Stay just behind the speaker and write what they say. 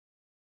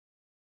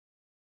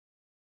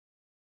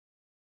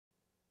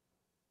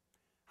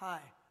Hi,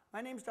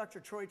 my name is Dr.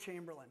 Troy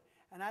Chamberlain,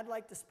 and I'd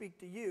like to speak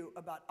to you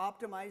about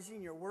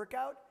optimizing your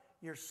workout,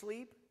 your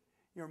sleep,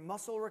 your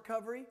muscle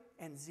recovery,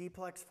 and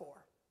Zplex4.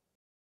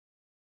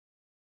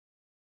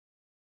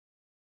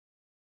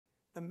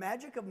 The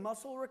magic of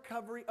muscle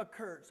recovery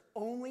occurs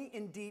only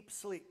in deep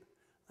sleep.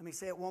 Let me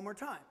say it one more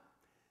time.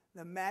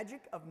 The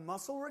magic of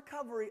muscle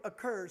recovery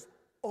occurs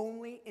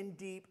only in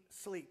deep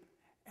sleep,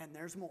 and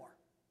there's more.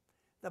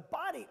 The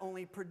body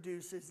only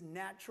produces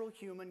natural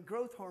human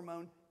growth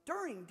hormone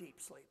during deep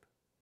sleep.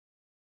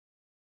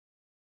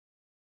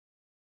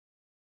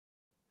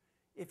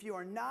 If you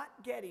are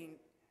not getting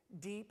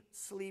deep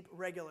sleep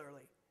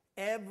regularly,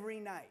 every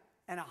night,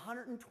 and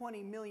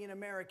 120 million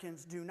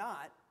Americans do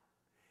not,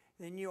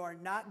 then you are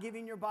not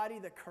giving your body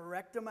the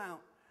correct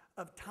amount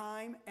of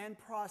time and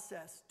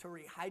process to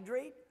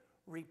rehydrate,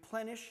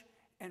 replenish,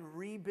 and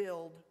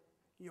rebuild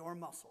your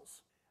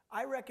muscles.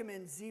 I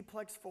recommend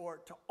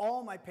Zplex4 to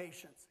all my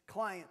patients,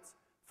 clients,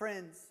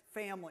 friends,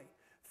 family,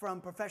 from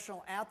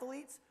professional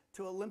athletes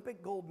to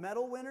Olympic gold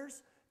medal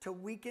winners to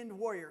weekend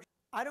warriors.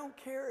 I don't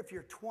care if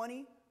you're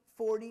 20,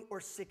 40,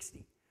 or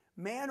 60,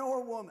 man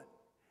or woman.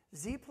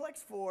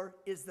 Zplex4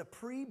 is the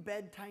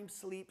pre-bedtime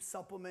sleep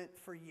supplement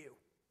for you.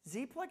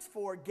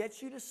 Zplex4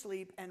 gets you to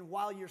sleep, and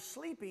while you're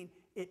sleeping,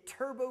 it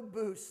turbo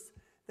boosts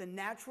the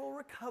natural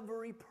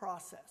recovery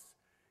process.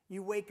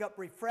 You wake up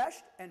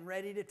refreshed and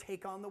ready to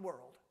take on the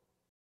world.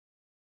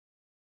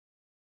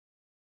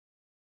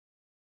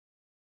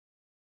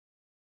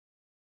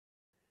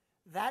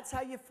 That's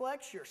how you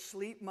flex your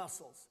sleep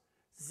muscles.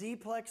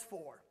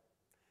 Zplex4.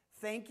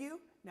 Thank you.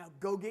 Now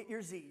go get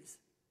your Z's.